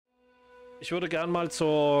Ich würde gern mal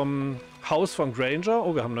zum Haus von Granger.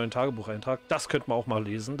 Oh, wir haben einen neuen Tagebucheintrag. Das könnten wir auch mal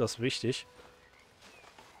lesen, das ist wichtig.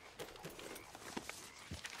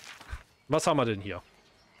 Was haben wir denn hier?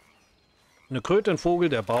 Eine Kröte, ein Vogel,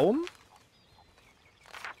 der Baum.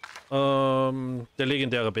 Der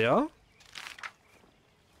legendäre Bär.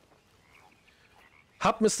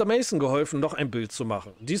 Hab Mr. Mason geholfen, noch ein Bild zu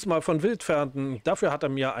machen. Diesmal von Wildpferden. Dafür hat er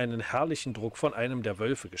mir einen herrlichen Druck von einem der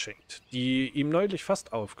Wölfe geschenkt, die ihm neulich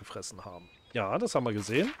fast aufgefressen haben. Ja, das haben wir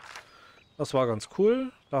gesehen. Das war ganz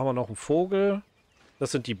cool. Da haben wir noch einen Vogel.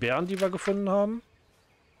 Das sind die Bären, die wir gefunden haben.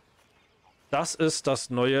 Das ist das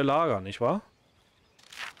neue Lager, nicht wahr?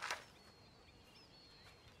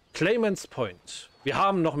 Claimant's Point. Wir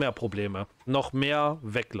haben noch mehr Probleme. Noch mehr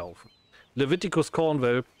weglaufen. Leviticus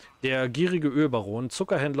Cornwell, der gierige Ölbaron,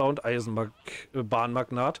 Zuckerhändler und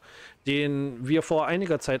Eisenbahnmagnat, den wir vor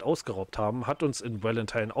einiger Zeit ausgeraubt haben, hat uns in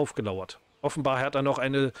Valentine aufgelauert. Offenbar hat er noch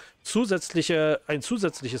ein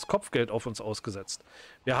zusätzliches Kopfgeld auf uns ausgesetzt.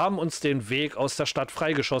 Wir haben uns den Weg aus der Stadt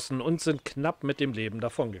freigeschossen und sind knapp mit dem Leben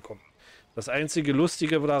davongekommen. Das einzige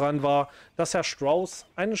Lustige daran war, dass Herr Strauss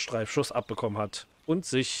einen Streifschuss abbekommen hat und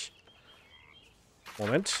sich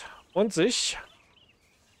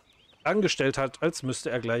angestellt hat, als müsste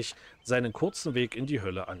er gleich seinen kurzen Weg in die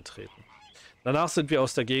Hölle antreten. Danach sind wir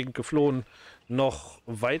aus der Gegend geflohen, noch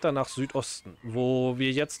weiter nach Südosten, wo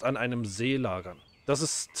wir jetzt an einem See lagern. Das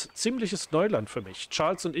ist ziemliches Neuland für mich.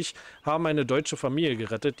 Charles und ich haben eine deutsche Familie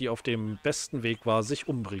gerettet, die auf dem besten Weg war, sich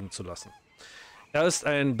umbringen zu lassen. Er ist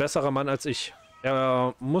ein besserer Mann als ich.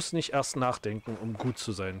 Er muss nicht erst nachdenken, um gut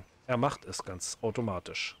zu sein. Er macht es ganz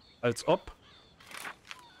automatisch. Als ob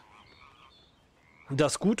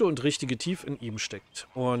das Gute und Richtige tief in ihm steckt.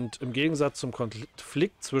 Und im Gegensatz zum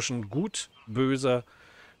Konflikt zwischen Gut, Böse,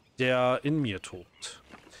 der in mir tobt.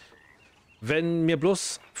 Wenn wir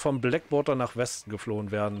bloß vom Blackwater nach Westen geflohen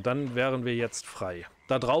wären, dann wären wir jetzt frei.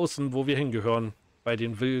 Da draußen, wo wir hingehören, bei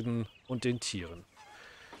den Wilden und den Tieren.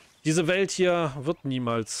 Diese Welt hier wird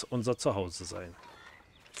niemals unser Zuhause sein.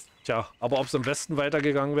 Tja, aber ob es im Westen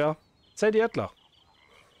weitergegangen wäre? Sadie Adler.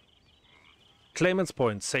 Claimant's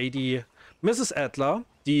Point, Sadie. Mrs. Adler,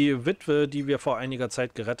 die Witwe, die wir vor einiger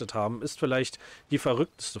Zeit gerettet haben, ist vielleicht die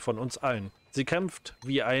verrückteste von uns allen. Sie kämpft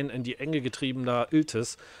wie ein in die Enge getriebener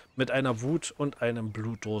Iltis mit einer Wut und einem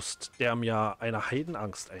Blutdurst, der mir eine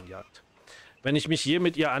Heidenangst einjagt. Wenn ich mich je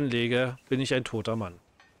mit ihr anlege, bin ich ein toter Mann.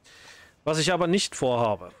 Was ich aber nicht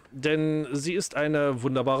vorhabe, denn sie ist eine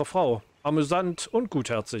wunderbare Frau, amüsant und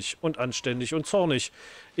gutherzig und anständig und zornig.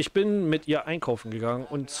 Ich bin mit ihr einkaufen gegangen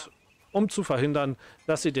um zu verhindern,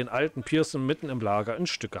 dass sie den alten Pearson mitten im Lager in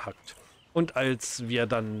Stücke hackt. Und als wir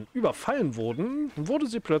dann überfallen wurden, wurde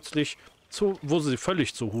sie völlig zur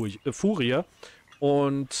Furie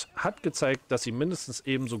und hat gezeigt, dass sie mindestens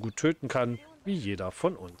ebenso gut töten kann, wie jeder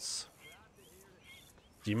von uns.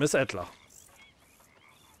 Die Miss Adler.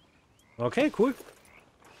 Okay, cool.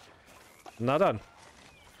 Na dann.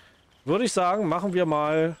 Würde ich sagen, machen wir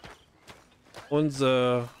mal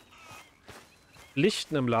unsere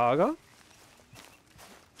Lichten im Lager.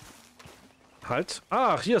 Halt.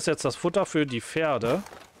 Ach, hier ist jetzt das Futter für die Pferde.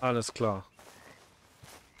 Alles klar.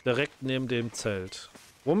 Direkt neben dem Zelt.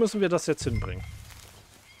 Wo müssen wir das jetzt hinbringen?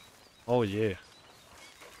 Oh je.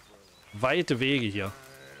 Weite Wege hier.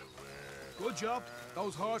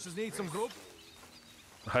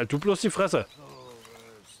 Halt du bloß die Fresse.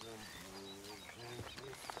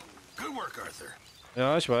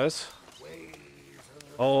 Ja, ich weiß.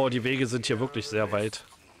 Oh, die Wege sind hier wirklich sehr weit.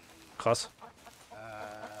 Krass.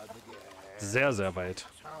 Sehr, sehr weit.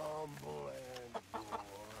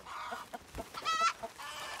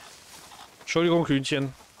 Entschuldigung,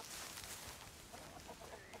 Hühnchen.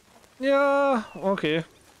 Ja, okay.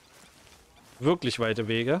 Wirklich weite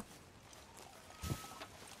Wege.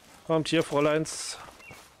 Kommt hier, Fräuleins.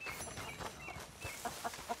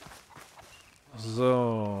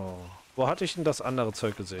 So. Wo hatte ich denn das andere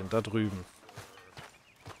Zeug gesehen? Da drüben.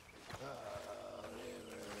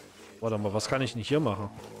 Warte mal, was kann ich denn hier machen?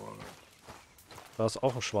 Da ist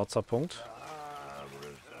auch ein schwarzer Punkt.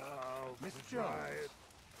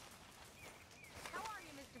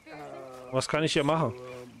 Was kann ich hier machen?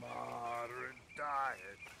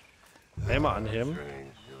 Eimer anheben.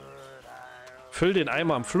 Füll den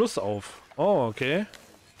Eimer am Fluss auf. Oh, okay.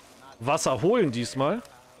 Wasser holen diesmal.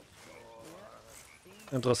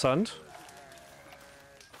 Interessant.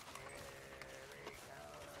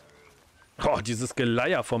 Oh, dieses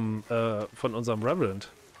Geleier von unserem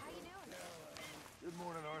Reverend.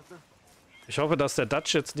 Ich hoffe, dass der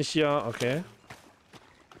Dutch jetzt nicht hier... Okay.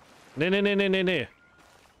 Nee, nee, nee, nee, nee, nee.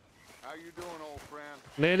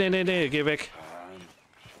 Nee, nee, nee, nee, geh weg.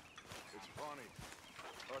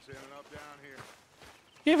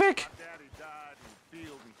 Geh weg!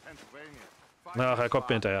 Ach, er kommt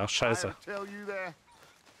mir hinterher. Scheiße.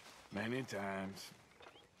 Many times.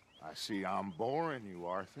 I see I'm boring you,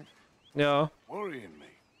 Arthur. Ja. Worrying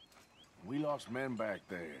me. We lost men back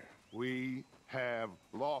there. We have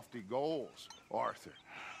lofty goals, Arthur.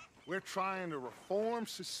 We're trying to reform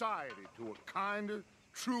society to a kinder,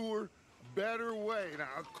 truer, better way.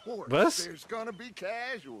 Now, of course, there's gonna be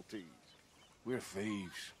casualties. We're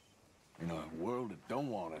thieves in a world that don't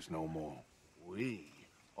want us no more. We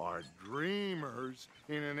are dreamers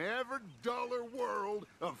in an ever duller world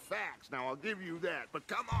of facts. Now, I'll give you that, but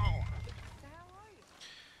come on.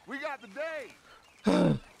 We got the day.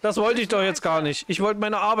 Das wollte ich doch jetzt gar nicht. Ich wollte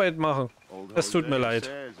meine Arbeit machen. Es tut mir leid.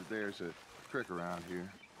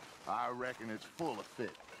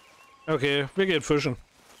 Okay, wir gehen fischen.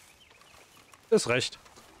 Ist recht.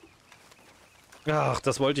 Ach,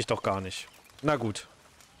 das wollte ich doch gar nicht. Na gut.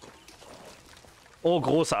 Oh,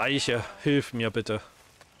 große Eiche. Hilf mir bitte.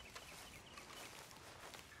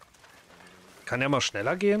 Kann der mal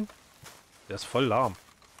schneller gehen? Der ist voll lahm.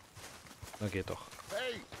 Na, geht doch.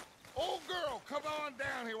 Hey, old girl, come on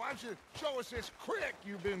down here. Why don't you show us this creek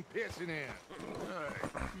you've been pissing in?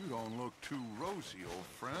 Hey, you don't look too rosy, old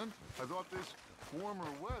friend. I thought this warmer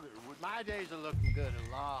weather would... My days are looking good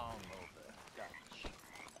along over.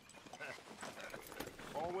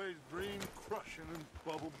 Always dream crushing and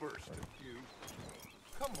bubble bursting, you.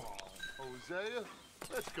 Come on, Hosea.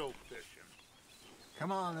 Let's go fishing.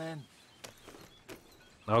 Come on, then.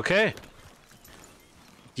 Okay.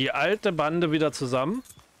 Die alte Bande wieder zusammen.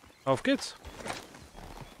 Auf geht's.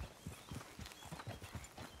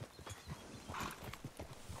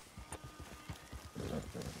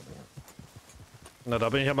 Na, da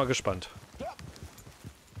bin ich ja mal gespannt.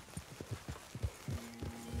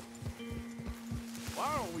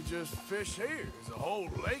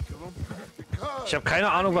 Ich habe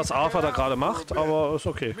keine Ahnung, was Arthur da gerade macht, aber ist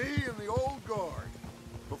okay.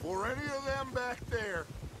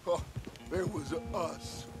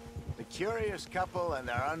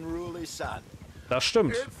 Das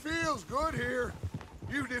stimmt. It feels good here.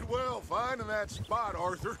 You did well finding that spot,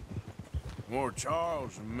 Arthur. More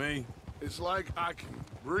Charles than me. It's like I can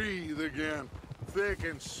breathe again, thick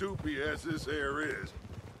and soupy as this air is.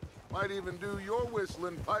 Might even do your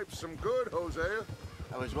whistling pipes some good, Hosea.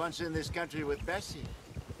 I was once in this country with Bessie.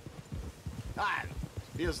 Ah,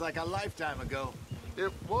 feels like a lifetime ago.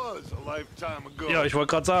 It was a lifetime ago. Ja, ich wollte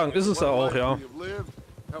gerade sagen, ist es ja auch, ja.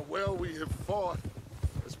 How well we have fought,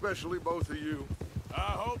 especially both of you.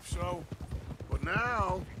 I hope so. But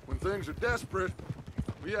now, when things are desperate,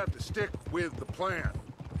 we have to stick with the plan.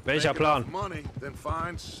 Welcher Plan? Money, then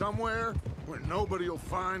find somewhere where nobody will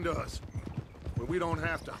find us, where we don't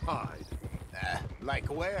have to hide. Like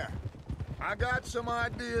where? I got some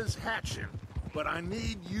ideas hatching, but I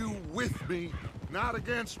need you with me, not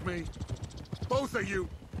against me. Both of you.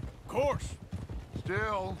 Of course.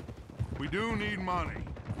 Still, we do need money.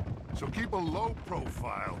 So keep a low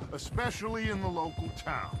profile, especially in the local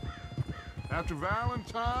town. After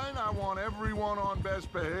Valentine, I want everyone on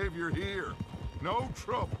best behavior here. No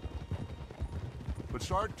trouble. But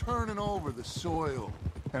start turning over the soil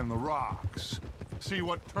and the rocks. See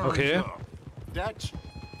what turns up. Dutch,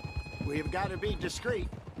 we've got to be discreet.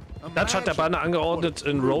 Dutch hat der Bande angeordnet,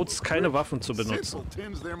 in Rhodes keine Waffen zu benutzen.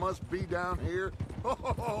 There must be down here.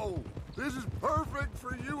 Oh, this is perfect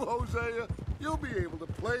for you, Hosea. You'll be able to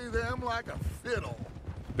play them like a fiddle.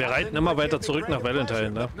 Wir reiten immer weiter zurück nach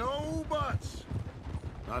Valentine, ne? No buts.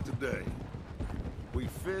 Not today. We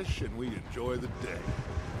fish and we enjoy the day.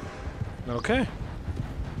 Okay.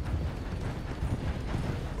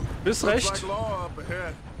 Bis recht. Looks like law up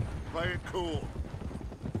ahead. Play it cool.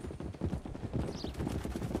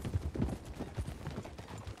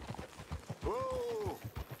 Whoa.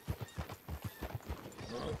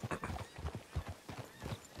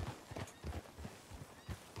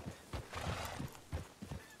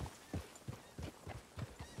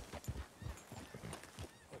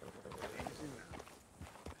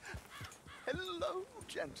 Hello,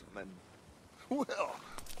 gentlemen. Well,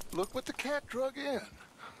 look what the cat drug in.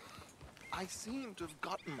 I seem to have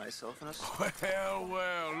gotten myself in a...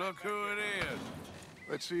 Well, look who it is.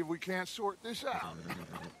 Let's see if we can't sort this out.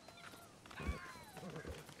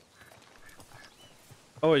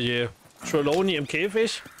 Oh je. Trelawney im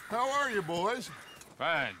Käfig? How are you, boys?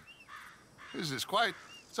 Fine. This is quite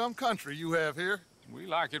some country you have here. We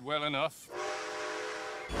like it well enough.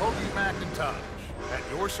 Hoagie McIntosh, at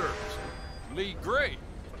your service. Lee Gray.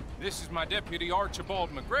 This is my deputy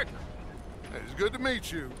Archibald McGregor. It's good to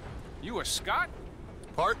meet you. You a Scot?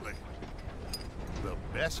 Partly. the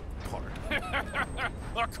best part.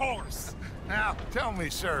 Of course. Now, tell me,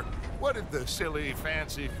 sir, what did the silly,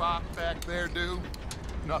 fancy fop back there do?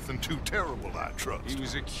 Nothing too terrible, I trust. He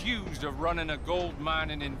was accused of running a gold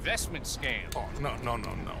mining investment scam. Oh, no.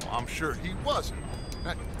 I'm sure he wasn't.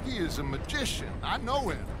 He is a magician. I know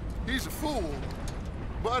him. He's a fool,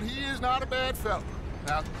 but he is not a bad fellow.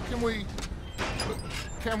 Now, can we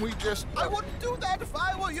just... I wouldn't do that if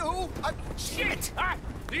I were you. Shit!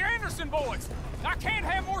 The Anderson boys! I can't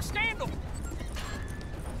have more scandal!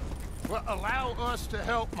 Well, allow us to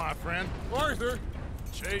help, my friend. Arthur,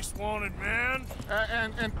 Chase wanted man.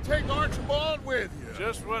 and take Archibald with you.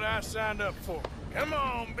 Just what I signed up for. Come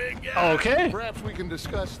on, big guy. Okay, Perhaps we can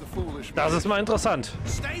discuss the foolish... das ist mal interessant.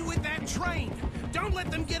 Stay with that train. Don't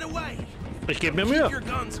let them get away. Ich gebe mir Keep Mühe. your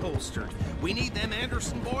guns holstered. We need them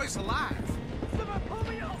Anderson boys alive.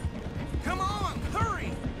 Come on,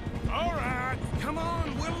 hurry. All right. Come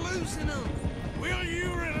on, we're losing them. Will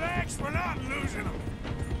you relax? We're not losing them.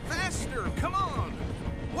 Faster, come on.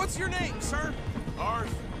 What's your name, sir?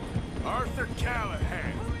 Arthur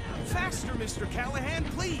Callahan. Faster, Mr. Callahan,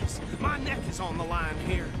 please. My neck is on the line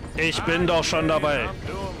here. Ich bin doch schon dabei. I'm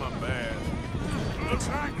doing my best. Looks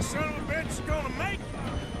like the son of a bitch is gonna make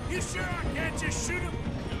it. You sure I can't just shoot him?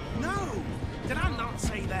 No, did I not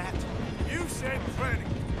say that? You said plenty.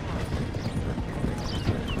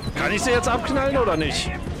 Kann ich sie jetzt abknallen oder nicht?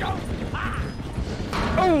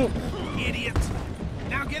 Oh! Idiot.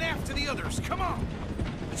 Now get after the others, come on.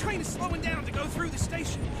 The train is slowing down to go through the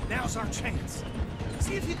station. Now's our chance.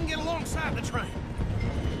 See if you can get alongside the train.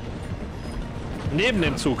 Neben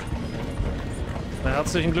dem Zug. Na,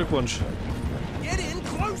 herzlichen Glückwunsch. Get in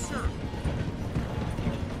closer.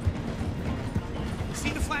 See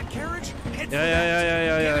the flat carriage? Head for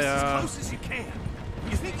that. Get us as close as you can.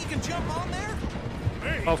 You think you can jump on there?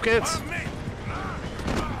 Hey, Auf geht's. why me?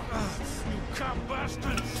 You cop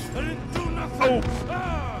bastard. I didn't do nothing.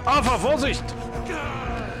 Oh! Ava, Vorsicht!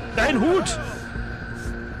 Dein Hut!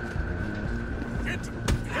 Get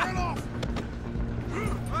off.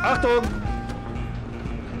 Achtung!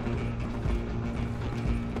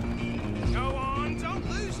 Go on, don't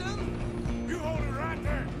lose them. You hold it right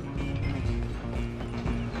there.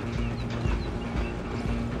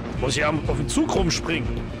 Muss ich auf den Zug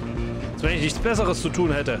rumspringen? Als wenn ich nichts Besseres zu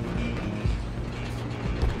tun hätte.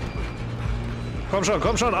 Komm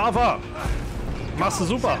schon, Ava! Machst du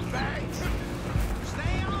super! Stay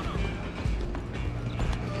on them.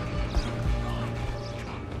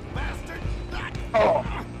 Oh!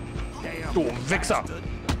 Du Wichser!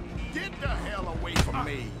 Get the hell away from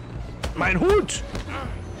me. Mein Hut!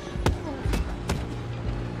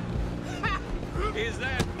 Is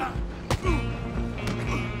that?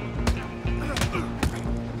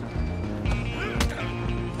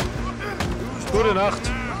 Gute Nacht!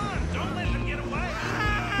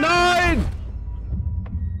 Nein!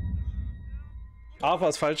 Ava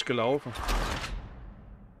ist falsch gelaufen.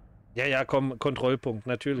 Ja, komm, Kontrollpunkt,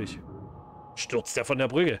 natürlich. Stürzt er von der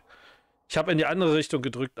Brücke. Ich habe in die andere Richtung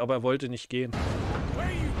gedrückt, aber er wollte nicht gehen.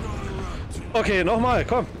 Okay, nochmal,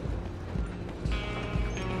 komm.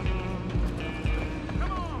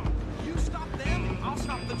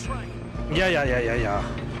 Ja.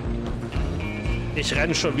 Ich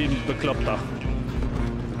renne schon wie ein Bekloppter.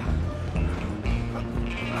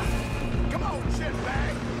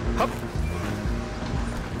 Hopp.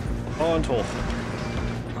 Und hoch.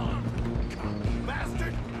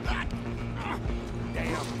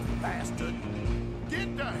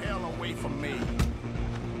 Get the hell away from me.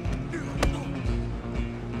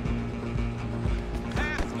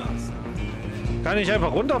 Kann ich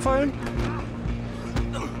einfach runterfallen?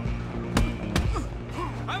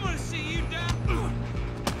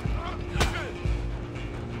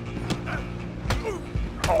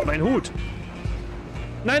 Oh, mein Hut.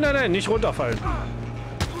 Nein, nicht runterfallen.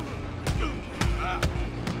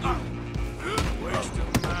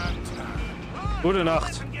 Gute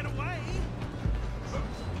Nacht.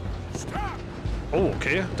 Oh,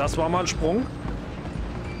 okay. Das war mal ein Sprung.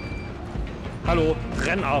 Hallo.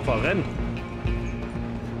 Renn, Ava, renn.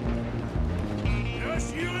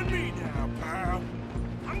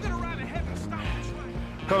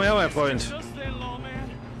 Komm her, mein Freund.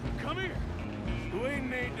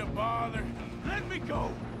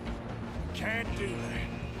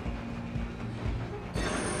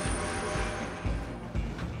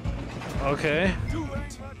 Okay.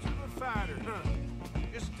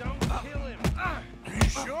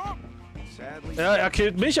 Ja, er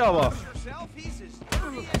killt mich aber.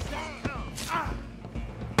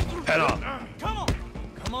 Penner.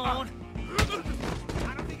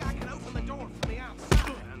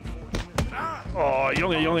 Oh,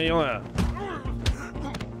 Junge.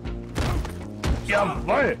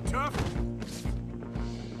 Jawohl. Tough.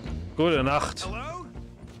 Gute Nacht. Hello?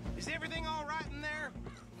 Is everything all right in there?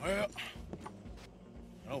 Well,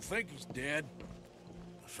 I don't think he's dead.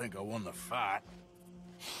 I think I won the fight.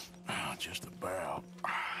 Just about.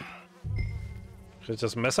 Kann ich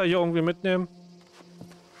das Messer hier irgendwie mitnehmen?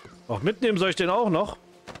 Auch mitnehmen soll ich den auch noch?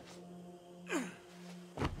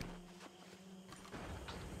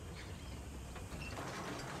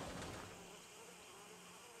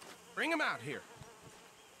 Bring him out here.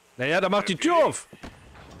 Naja, da macht die Tür auf.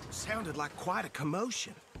 Sounded like quite a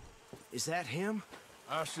commotion. Is that him?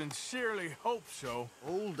 I sincerely hope so.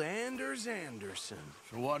 Old Anders Anderson.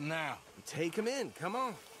 So what now? Take him in, come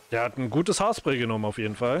on. Der hat ein gutes Haarspray genommen auf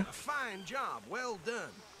jeden Fall. A fine job, well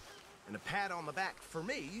done. And a pat on the back for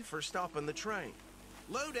me for stopping the train.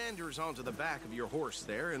 Load Anders onto the back of your horse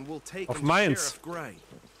there and we'll take Auf him to meins. Sheriff Gray.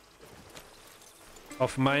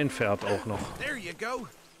 Auf mein Pferd auch noch. There you go.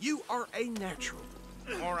 You are a natural.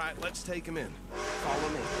 All right, let's take him in. Follow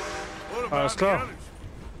me. What Alles about the klar. others?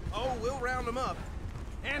 Oh, we'll round them up.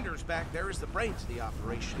 Anders back there is the brains of the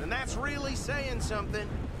operation, and that's really saying something.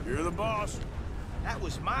 You're the boss. That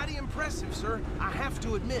was mighty impressive, sir. I have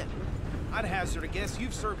to admit. I'd hazard a guess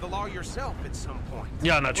you've served the law yourself at some point.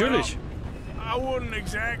 Ja, natürlich. I wouldn't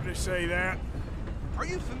exactly say that. Are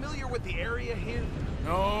you familiar with the area here?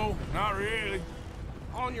 No, not really.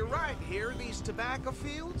 On your right here, these tobacco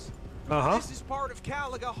fields? Aha. This is part of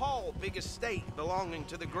Caliga Hall, big estate belonging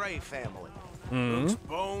to the Gray family. Looks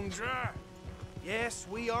bone dry. Yes,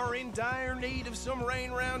 we are in dire need of some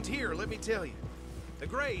rain around here, let me tell you. The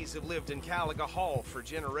Grays have lived in Caliga Hall for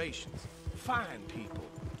generations. Fine people.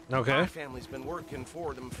 Okay. My family's been working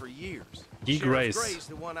for them for years. Die Sheriff Grays. Gray's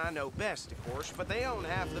the one I know best, of course, but they own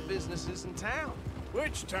half the businesses in town.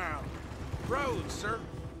 Which town? Rhodes, sir.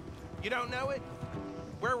 You don't know it?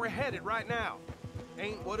 Where we're headed right now.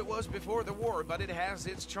 Ain't what it was before the war, but it has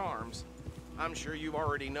its charms. I'm sure you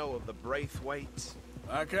already know of the Braithwaites.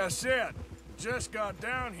 Like I said, just got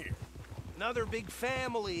down here. Another big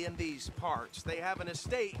family in these parts. They have an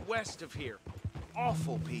estate west of here.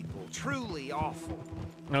 Awful people, truly awful.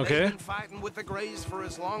 Okay. They've been fighting with the Grays for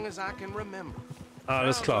as long as I can remember.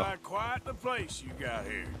 Alles Sounds klar. like quite the place you got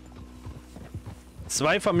here.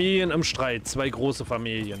 Zwei Familien im Streit. Zwei große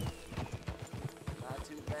Familien. Not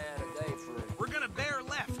too bad a day for it. We're gonna bear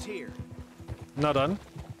left here. Na dann.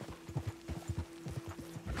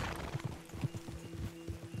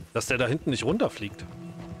 Dass der da hinten nicht runterfliegt.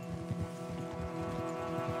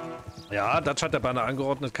 Ja, Dutch hat der Banner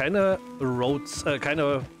angeordnet, keine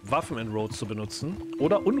Waffen in Rhodes zu benutzen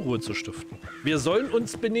oder Unruhe zu stiften. Wir sollen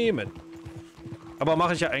uns benehmen. Aber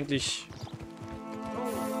mache ich ja eigentlich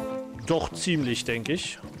doch ziemlich, denke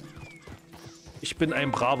ich. Ich bin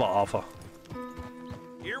ein braver Afer.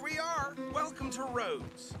 Here we are. Welcome to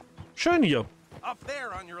Rhodes. Schön hier. Up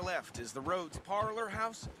there on your left is the Rhodes Parlor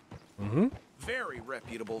House. Very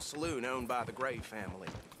reputable saloon owned by the Gray family.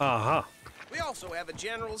 Aha. We also have a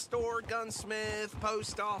general store, gunsmith,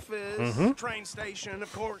 post office, train station,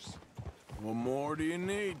 of course. What more do you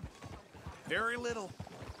need? Very little.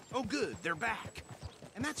 Oh, good, they're back.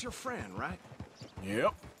 And that's your friend, right?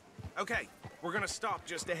 Yep. Okay, we're gonna stop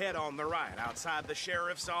just ahead on the right, outside the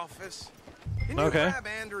sheriff's office. Can you Okay. grab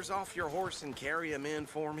Anders off your horse and carry him in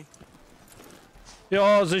for me?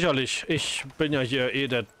 Ja, sicherlich. Ich bin ja hier eh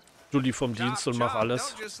der Dulli vom Dienst und mach Chop,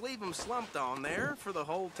 alles. Don't just leave him slumped on there for the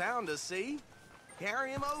whole town to see.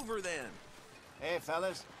 Carry him over then. Hey,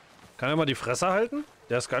 fellas. Kann er mal die Fresse halten?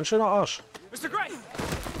 Der ist ganz schöner Arsch. Mr. Gray!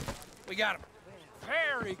 We got him.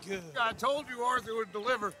 Very good. I told you Arthur would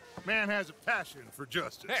deliver. Man has a passion for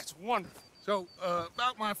justice. That's wonderful. So,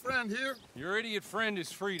 about my friend here, Your idiot friend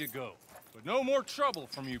is free to go. But no more trouble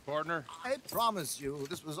from you, partner. I promise you,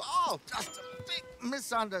 this was all just a big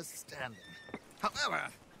misunderstanding. However,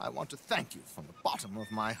 I want to thank you from the bottom of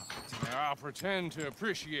my heart. Now, I'll pretend to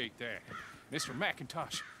appreciate that. Mr.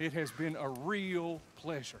 McIntosh, it has been a real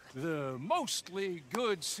pleasure. The mostly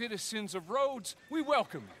good citizens of Rhodes, we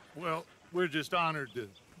welcome you. well, we're just honored to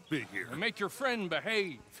be here. And make your friend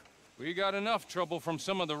behave. We got enough trouble from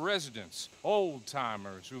some of the residents,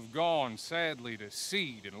 old-timers who've gone, sadly, to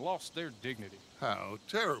seed and lost their dignity. How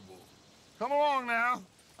terrible. Come along now.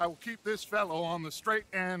 I will keep this fellow on the straight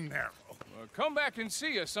and narrow. Come back and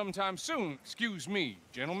see us sometime soon. Excuse me,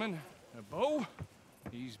 gentlemen. Bo,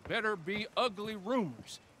 these better be ugly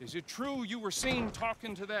rumors. Is it true you were seen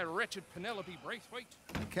talking to that wretched Penelope Braithwaite?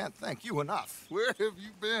 I can't thank you enough. Where have you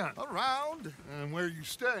been? Around, And where you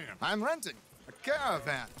staying? I'm renting a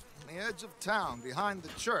caravan on the edge of town behind the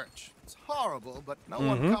church. It's horrible, but no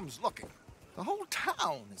one comes looking. The whole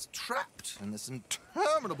town is trapped in this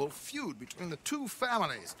interminable feud between the two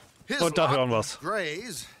families. His Und da lot hören was wir's.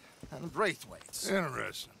 Grays and Braithwaites.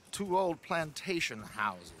 Interesting. 2 old plantation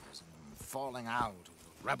houses, and falling out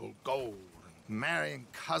of rebel gold, and marrying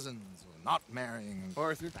cousins or not marrying.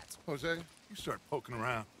 Arthur, Jose, you start poking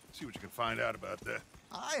around. See what you can find out about that.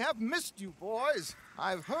 I have missed you, boys.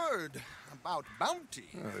 I've heard about bounty.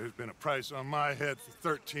 There's been a price on my head for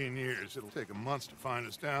 13 years. It'll take 'em months to find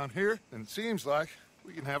us down here, and it seems like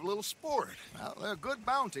we can have a little sport. Well, they're good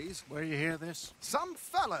bounties. Where you hear this? Some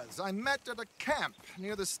fellas I met at a camp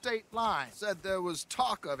near the state line said there was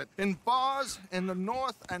talk of it in bars in the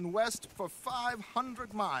north and west for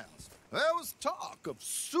 500 miles. There was talk of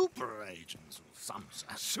super agents of some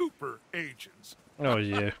sort. Super agents. Oh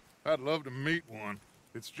je. I'd love to meet one.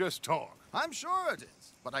 It's just talk. I'm sure it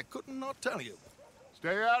is, but I couldn't not tell you.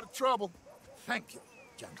 Stay out of trouble. Thank you,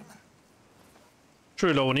 gentlemen.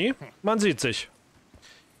 Trelawney, man sieht sich.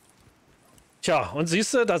 Tja, und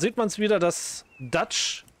siehst du, da sieht man es wieder, dass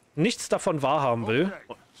Dutch nichts davon wahrhaben will.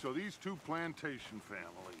 Okay, so these 2 plantation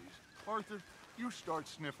families. Arthur, you start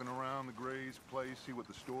sniffing around the Gray's place, see what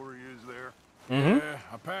the story is there. Yeah,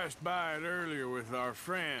 I passed by it earlier with our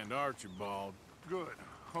friend, Archibald. Good.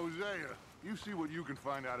 Hosea, you see what you can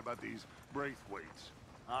find out about these Braithwaites.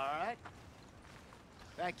 All right.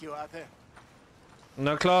 Thank you, Arthur.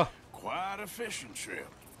 Na klar. Quite a fishing trip.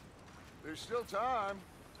 There's still time.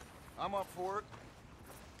 I'm up for it.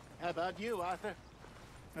 How about you, Arthur?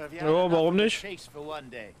 Have you Ja, had enough warum of the nicht? chase for one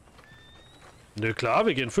day? Ne, klar,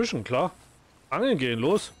 wir gehen fischen, klar. Angeln gehen,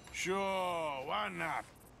 los. Sure, why not?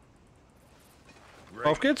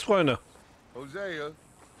 Auf geht's, Freunde. Hosea,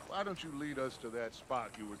 why don't you lead us to that spot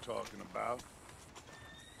you were talking about?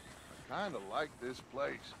 I kind of like this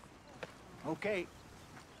place. Okay.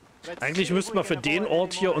 Let's Eigentlich see if müssten we wir für can den avoid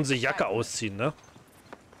Ort any hier more unsere Jacke excitement. ausziehen, ne?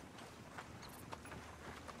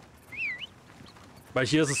 Weil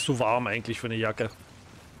hier ist es zu warm eigentlich für eine Jacke.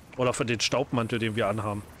 Oder für den Staubmantel, den wir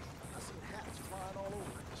anhaben.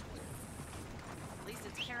 At least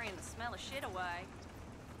it's carrying the smell of shit away.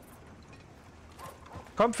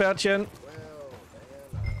 Komm, Pferdchen.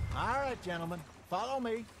 All right, gentlemen. Follow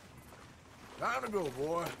me. Time to go,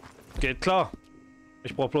 boy. Geht klar.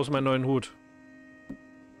 Ich brauche bloß meinen neuen Hut.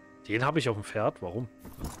 Den habe ich auf dem Pferd. Warum?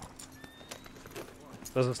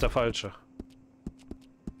 Das ist der falsche.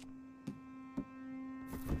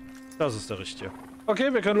 Das ist der richtige.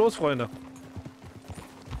 Okay, wir können los, Freunde.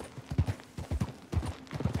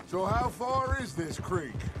 So how far is this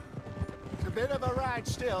creek? It's a bit of a ride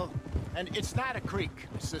still, and it's not a creek.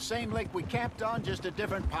 It's the same lake we camped on, just a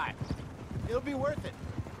different pipe. It'll be worth it.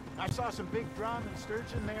 I saw some big drum and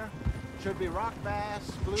sturgeon there. Should be rock bass,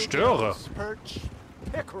 Störe. bluegills, perch,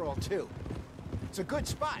 pickerel too. It's a good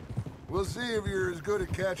spot. We'll see if you're as good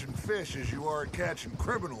at catching fish as you are at catching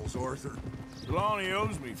criminals, Arthur. Trelawney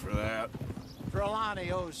owes me for that.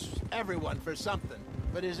 Trelawney owes everyone for something,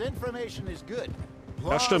 but his information is good.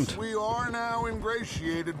 Plus, stimmt. we are now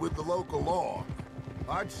ingratiated with the local law.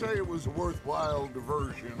 I'd say it was a worthwhile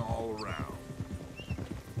diversion all around.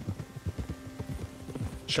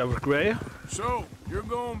 Sheriff Gray. So, you're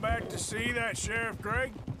going back to see that Sheriff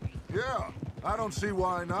Gregg? Yeah, I don't see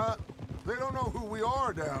why not. They don't know who we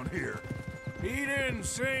are down here. He didn't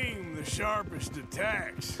seem the sharpest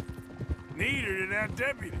attacks. Neither did that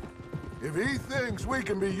deputy. If he thinks we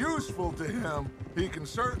can be useful to him, he can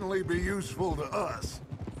certainly be useful to us.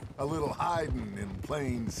 A little hiding in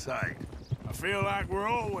plain sight. I feel like we're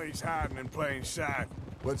always hiding in plain sight.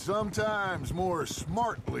 But sometimes more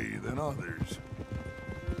smartly than others.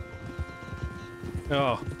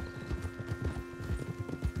 Ja.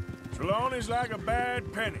 Trelawney's like a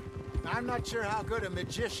bad penny. I'm not sure how good a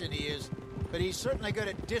magician he is, but he's certainly good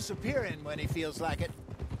at disappearing when he feels like it.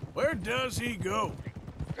 Where does he go?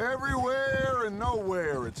 Everywhere and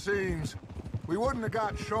nowhere, it seems. We wouldn't have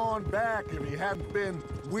got Sean back if he hadn't been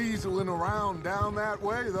weaseling around down that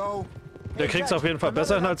way, though. Der kriegt's auf jeden Fall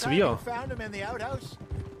besser hin als wir. Found him in the outhouse.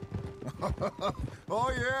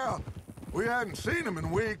 Oh, yeah. We hadn't seen him in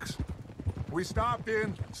weeks. We stopped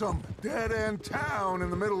in some dead-end town in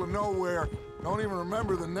the middle of nowhere. Don't even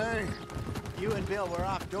remember the name. You and Bill were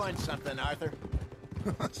off doing something, Arthur.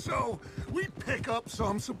 So, we pick up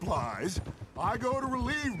some supplies. I go to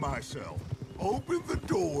relieve myself. Open the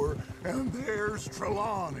door, and there's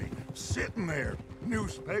Trelawney, sitting there,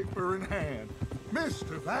 newspaper in hand.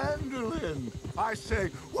 Mr. Van-der-Linde. I say,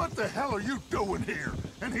 what the hell are you doing here?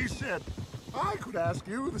 And he said, I could ask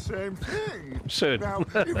you the same thing. Schön. Now,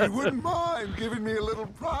 if you wouldn't mind giving me a little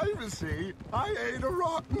privacy, I ate a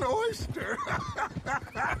rotten oyster.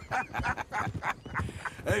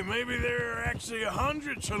 Hey, maybe there are actually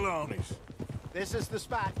 100 Trelawneys. This is the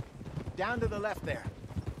spot. Down to the left there.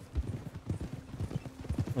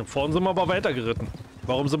 Vorhin sind wir aber weitergeritten.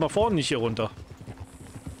 Warum sind wir vorhin nicht hier runter?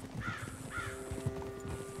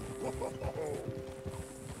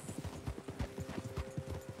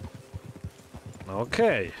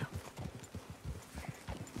 Okay.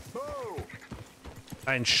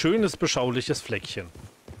 Ein schönes, beschauliches Fleckchen.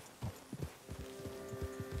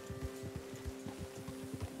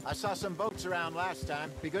 I saw some boats around last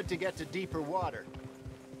time. Be good to get to deeper water.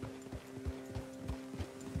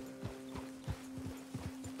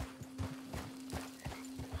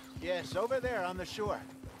 Yes, over there on the shore.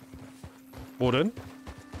 Wo denn?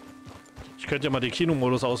 Ich könnte ja mal den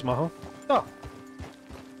Kinomodus ausmachen. Ja.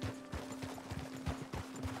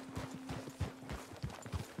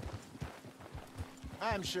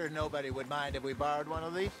 I'm sure nobody would mind if we borrowed one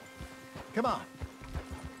of these. Come on.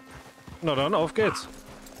 Na dann, auf geht's.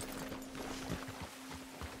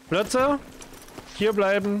 Plätze. Hier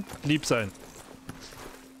bleiben, lieb sein.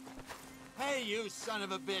 Hey, you son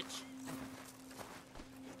of a bitch.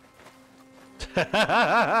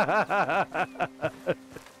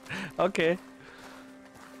 Okay.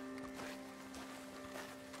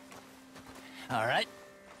 All right.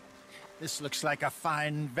 This looks like a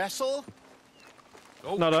fine vessel.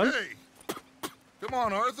 Na dann. Okay. Come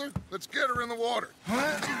on, Arthur. Let's get her in the water.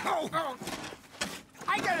 Oh.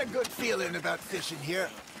 I got a good feeling about fishing here.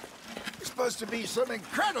 It's supposed to be some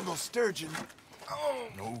incredible sturgeon. Oh.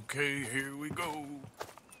 Okay, here we go.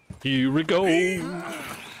 Here we go.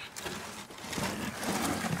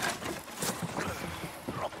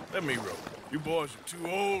 Let me row. You boys are too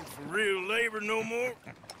old for real labor no more.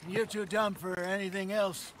 You're too dumb for anything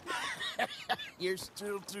else. You're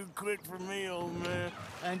still too quick for me, old man.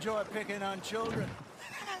 Enjoy picking on children.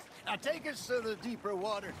 Now take us to the deeper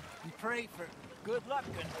water and pray for good luck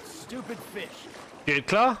and stupid fish. Geht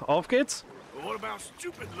klar, auf geht's. But what about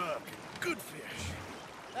stupid luck and good fish?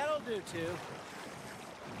 That'll do too.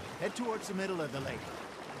 Head towards the middle of the lake.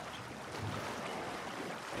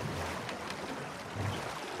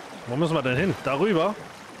 Wo müssen wir denn hin? Darüber.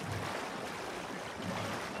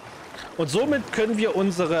 Und somit können wir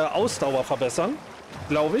unsere Ausdauer verbessern,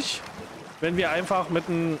 glaube ich, wenn wir einfach mit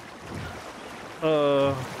einem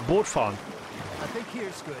Boot fahren.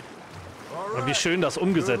 Und wie schön das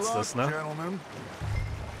umgesetzt ist, ne?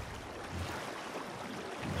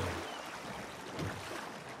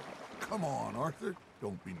 Come on, Arthur.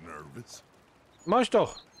 Don't be nervous. Mach ich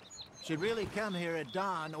doch. Should really come here at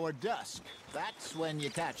dawn or dusk. That's when you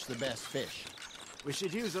catch the best fish. We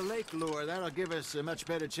should use a lake lure. That'll give us a much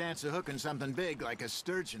better chance of hooking something big like a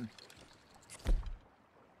sturgeon.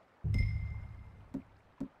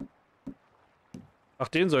 Ach,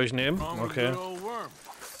 den soll ich nehmen? Okay.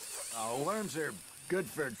 Oh, worms are good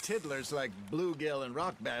for tiddlers like bluegill and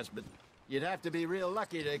rock bass, but you'd have to be real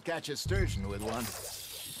lucky to catch a sturgeon with one.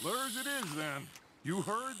 Lures it is, then. You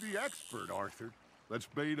heard the expert, Arthur. Let's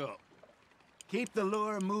bait up. Keep the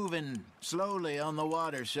lure moving slowly on the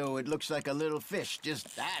water so it looks like a little fish just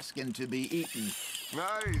asking to be eaten.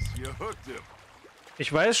 Nice, you hooked him.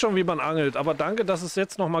 Ich weiß schon, wie man angelt, aber danke, dass es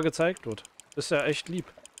jetzt nochmal gezeigt wird. Ist ja echt lieb.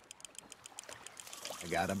 I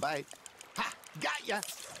got a bite. Ha! Got ya!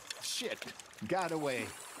 Shit! Got away.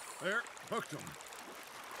 There, hooked him.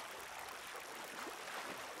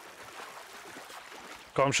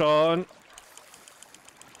 Komm schon.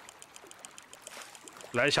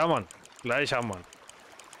 Gleich haben wir ihn. Gleich haben wir ihn.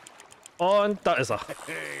 Und da ist er.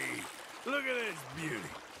 Hey, look at this beauty.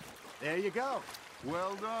 There you go.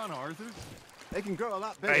 Well done, Arthur. They can grow a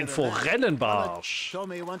lot bigger Ein than that. Forellenbarsch. Told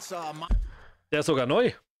me once saw a Der ist sogar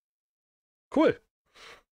neu. Cool.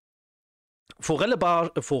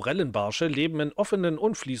 Forellenbarsche leben in offenen,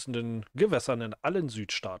 unfließenden Gewässern in allen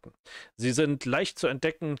Südstaaten. Sie sind leicht zu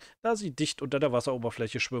entdecken, da sie dicht unter der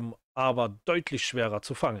Wasseroberfläche schwimmen, aber deutlich schwerer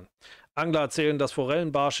zu fangen. Angler erzählen, dass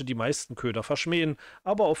Forellenbarsche die meisten Köder verschmähen,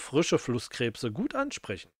 aber auf frische Flusskrebse gut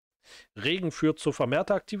ansprechen. Regen führt zu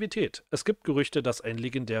vermehrter Aktivität. Es gibt Gerüchte, dass ein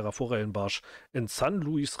legendärer Forellenbarsch in San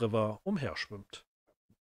Luis River umherschwimmt.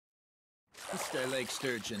 Easter Lake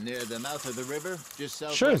sturgeon near the mouth of the river, just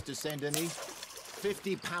Schön. southwest of Saint Denis.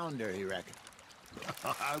 50-pounder, he reckon.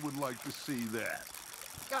 I would like to see that.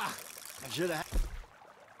 Ah, I should have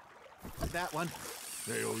had that one.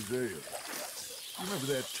 Hey, Hosea. You remember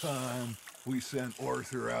that time we sent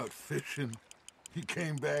Arthur out fishing? He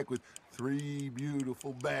came back with 3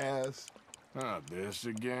 beautiful bass. Not this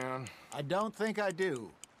again. I don't think I do.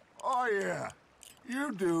 Oh, yeah.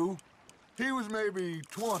 You do. He was maybe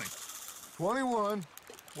 20. 21,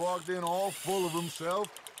 walked in all full of himself.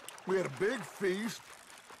 We had a big feast,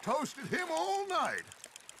 toasted him all night.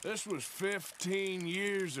 This was 15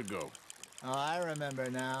 years ago. Oh, I remember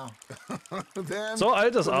now. Then, So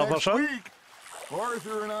alt ist the aber next schon. week,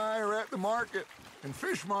 Arthur and I are at the market, and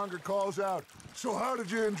Fishmonger calls out, "So how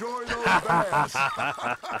did you enjoy those bass?"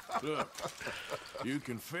 Look, you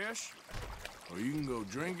can fish, or you can go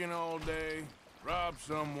drinking all day, rob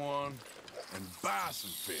someone, and buy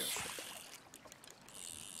some fish.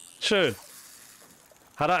 Schön.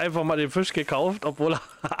 Hat er einfach mal den Fisch gekauft, obwohl er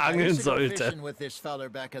angeln sollte. With this feller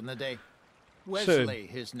back in the day. Wesley,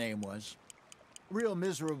 his name was. Real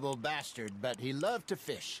miserable bastard, but he loved to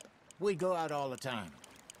fish. We'd go out all the time.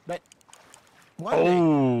 But one day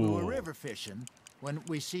we were river fishing when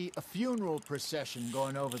we see a funeral procession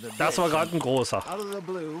going over the bridge. Das war gerade ein großer. Out of the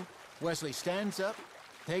blue, Wesley stands up,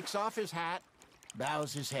 takes off his hat,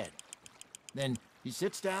 bows his head. Then he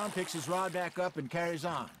sits down, picks his rod back up, and carries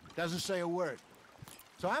on. Doesn't say a word.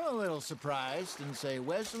 So I'm a little surprised and say,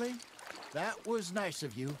 "Wesley, that was nice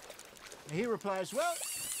of you." And he replies, "Well,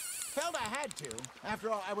 felt I had to.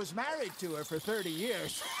 After all, I was married to her for 30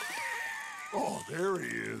 years. Oh, there he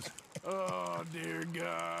is. Oh, dear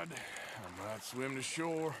God. I might swim to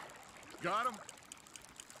shore. Got him?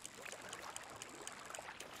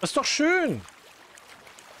 Ist doch schön.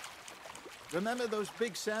 Remember those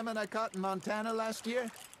big salmon I caught in Montana last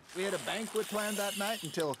year? We had a banquet planned that night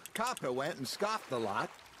until Copper went and scoffed the lot.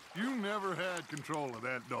 You never had control of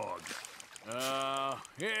that dog.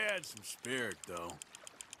 He had some spirit, though.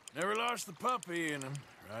 Never lost the puppy in him,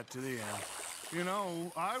 right to the end. You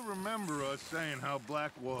know, I remember us saying how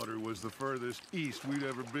Blackwater was the furthest east we'd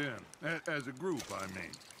ever been. As a group, I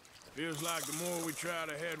mean. Feels like the more we try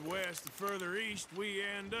to head west, the further east we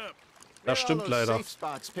end up. Das stimmt leider. Safe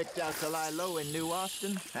spots picked out to lie low in New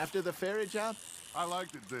Austin after the ferry job? I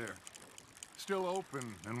liked it there. Still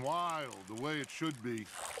open and wild, the way it should be.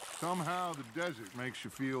 Somehow the desert makes you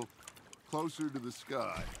feel closer to the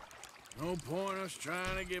sky. No point us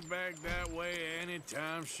trying to get back that way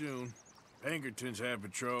anytime soon. Pinkertons had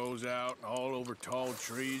patrols out all over tall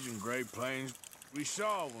trees and Great Plains. We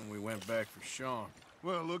saw when we went back for Sean.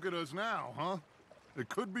 Well, look at us now, huh? It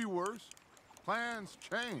could be worse. Plans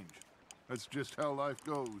change. That's just how life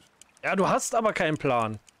goes. Ja, du hast aber keinen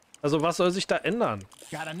Plan. Also was soll sich da ändern?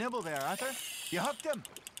 Got a nibble there, Arthur. You hooked him.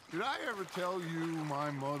 Did I ever tell you my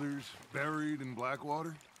mother's buried in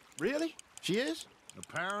Blackwater? Really? She is?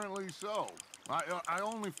 Apparently so. I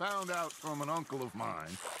only found out from an uncle of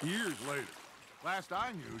mine years later. Last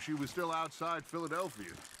I knew, she was still outside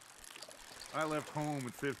Philadelphia. I left home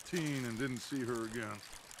at 15 and didn't see her again.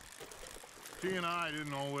 She and I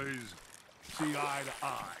didn't always see eye to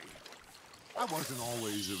eye. I wasn't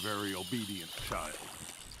always a very obedient child.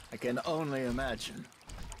 I can only imagine.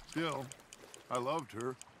 Still, I loved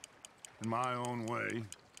her in my own way,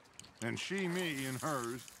 and she me in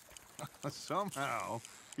hers. Somehow,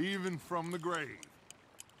 even from the grave,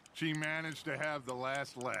 she managed to have the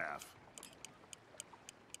last laugh.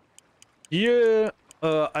 Hier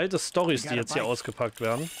alte Storys, die jetzt hier ausgepackt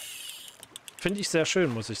werden. Finde ich sehr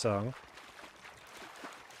schön, muss ich sagen.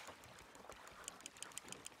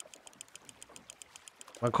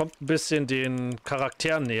 Man kommt ein bisschen den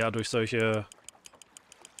Charakteren näher durch solche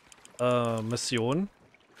Missionen,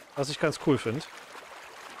 was ich ganz cool finde.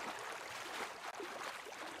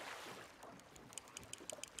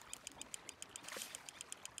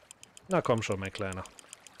 Na komm schon, mein Kleiner.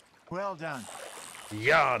 Well done.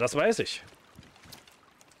 Ja, das weiß ich.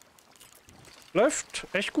 Läuft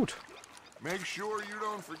echt gut. Make sure you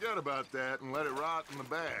don't forget about that and let it rot in the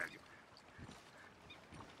bag.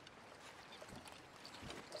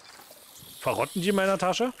 Verrotten die in meiner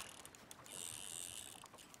Tasche?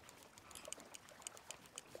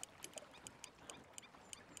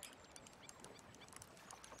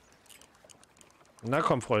 Na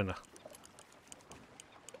komm, Freunde.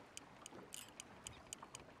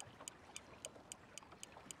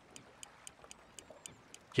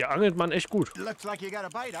 Hier angelt man echt gut. Looks like you got a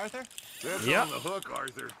bite, Arthur. That's Ja. on the hook,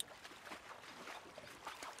 Arthur.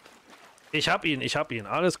 Ich hab ihn.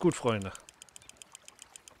 Alles gut, Freunde.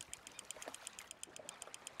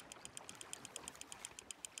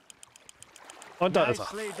 Und da ist er.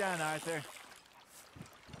 Nicely done, Arthur.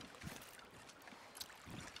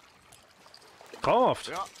 Traumhaft.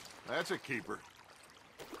 Yeah, that's a keeper.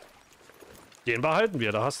 Den behalten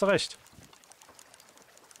wir, da hast du recht.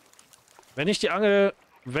 Wenn ich die Angel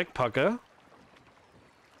wegpacke,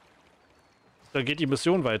 dann geht die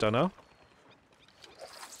Mission weiter, ne?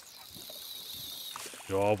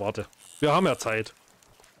 Ja, warte. Wir haben ja Zeit.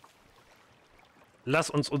 Lass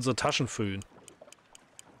uns unsere Taschen füllen.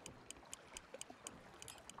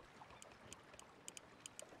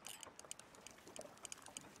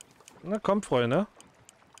 Na komm, Freunde.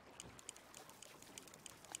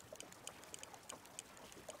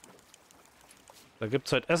 Da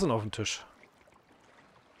gibt's halt Essen auf dem Tisch.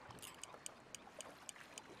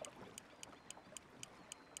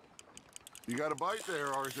 You got a bite there,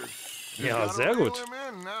 Arthur. You Ja, gotta sehr reel gut. him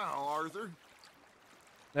in now, Arthur.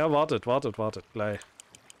 Ja, wartet, gleich.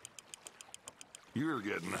 You're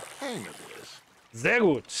getting the hang of this. Sehr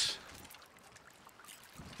gut.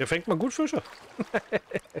 Hier fängt man gut Fische.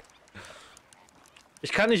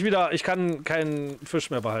 Ich kann keinen Fisch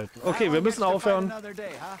mehr behalten. Okay, wir müssen aufhören. Hey,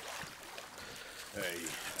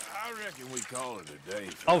 I reckon we call it a day.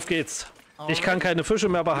 Auf geht's. Ich kann keine Fische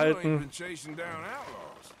mehr You ain't behalten. been chasing down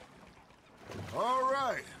outlaws. All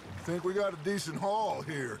right. Think we got a decent haul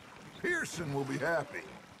here. Pearson will be happy.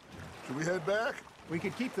 Should we head back? We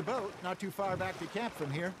could keep the boat not too far back to camp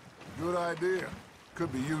from here. Good idea.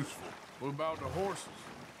 Could be useful. What about the horses?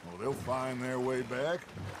 Well, they'll find their way back.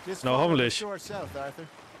 Just Na, follow the hoffentlich. shore south, Arthur.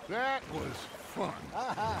 That was fun.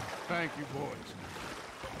 Thank you, boys.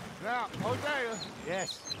 Now, Hosea,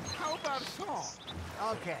 Yes. how about a song?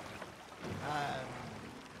 Okay.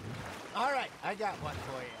 All right, I got one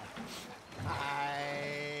for you.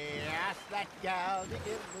 I asked that gal to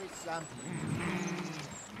give me some.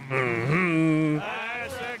 I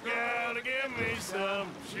asked that gal to give me some.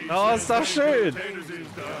 She Oh, ist doch schön. potatoes is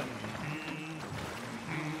done.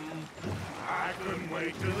 I couldn't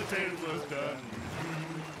wait till the potatoes was done.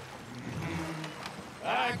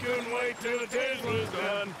 I couldn't wait till the potatoes was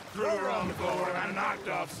done. Threw her on the floor and I knocked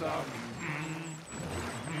off some.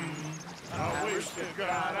 I wish to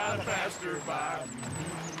God I'd passed her by.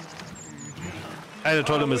 Eine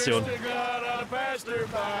tolle Mission. I wish to God I'd passed her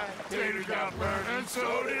by. Taters got burned and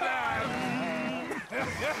so did I.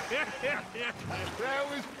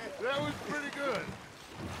 That was pretty good.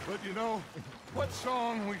 But you know, what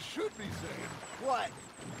song we should be singing? What?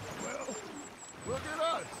 Well, look at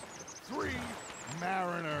us. 3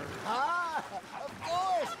 mariners. Ah, of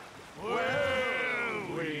course.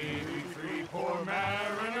 Well, we 3 poor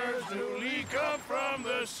mariners newly come from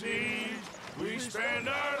the seas. We spend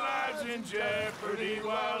our lives in jeopardy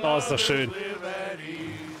while Oh, ist das others schön. live at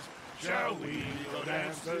ease. Shall we go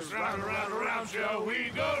dance this round, around, around? Shall we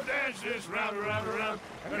go dance this round, around, around?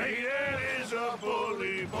 And he that is a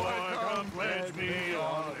bully boy, come pledge me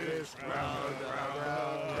on this ground,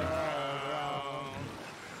 ground, ground.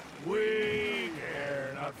 We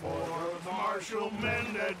care not for the martial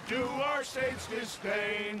men that do our states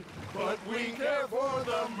disdain, but we care for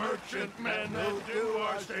the merchant men that do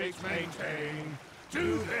our states maintain.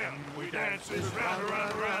 To them we dance this round,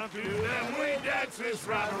 around, around. To them we dance this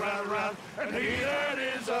round, around, around. And he that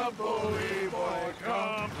is a bully boy,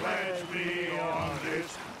 come pledge me on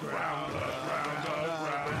this ground, ground, ground,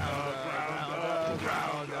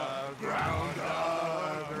 ground, ground, ground,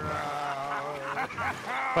 ground.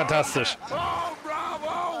 Fantastisch. Oh,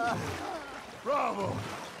 bravo! Bravo!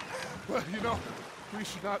 Well, you know, we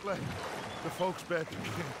should not let the folks back at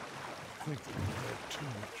camp think that we had too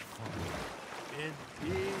much fun.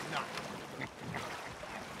 Indeed not.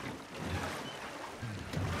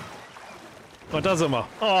 Und da sind wir.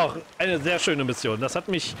 Oh, eine sehr schöne Mission. Das hat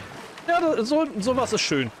mich... Ja, sowas ist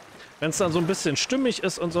schön. Wenn es dann so ein bisschen stimmig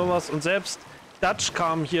ist und sowas. Und selbst Dutch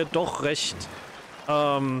kam hier doch recht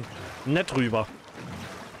nett rüber.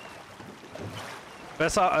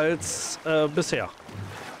 Besser als bisher.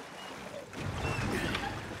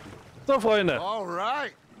 So, Freunde. All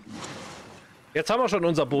right. Jetzt haben wir schon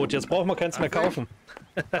unser Boot. Jetzt brauchen wir keins mehr kaufen.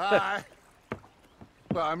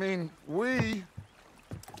 Well, I mean, we're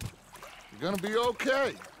gonna be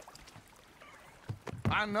okay.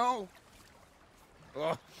 I know.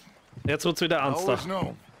 Oh, Jetzt wird's wieder I always ernster.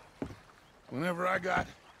 know. Whenever I got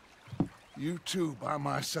you two by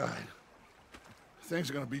my side, things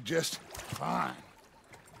are gonna be just fine.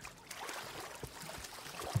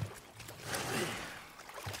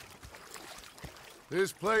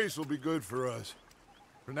 This place will be good for us.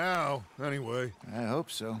 For now, anyway. I hope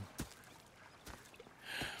so.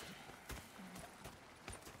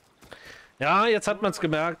 Ja, jetzt hat man es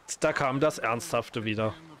gemerkt. Da kam das Ernsthafte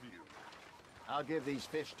wieder. I'll give these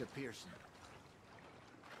fish to Pearson.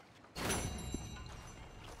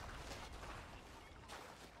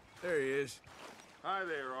 There he is. Hi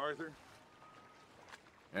there, Arthur.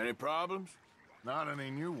 Any problems? Not any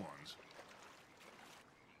new ones.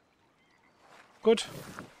 Gut.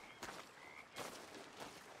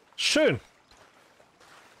 Schön.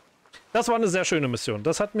 Das war eine sehr schöne Mission.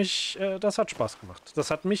 Das hat mich, das hat Spaß gemacht.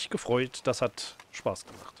 Das hat mich gefreut. Das hat Spaß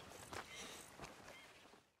gemacht.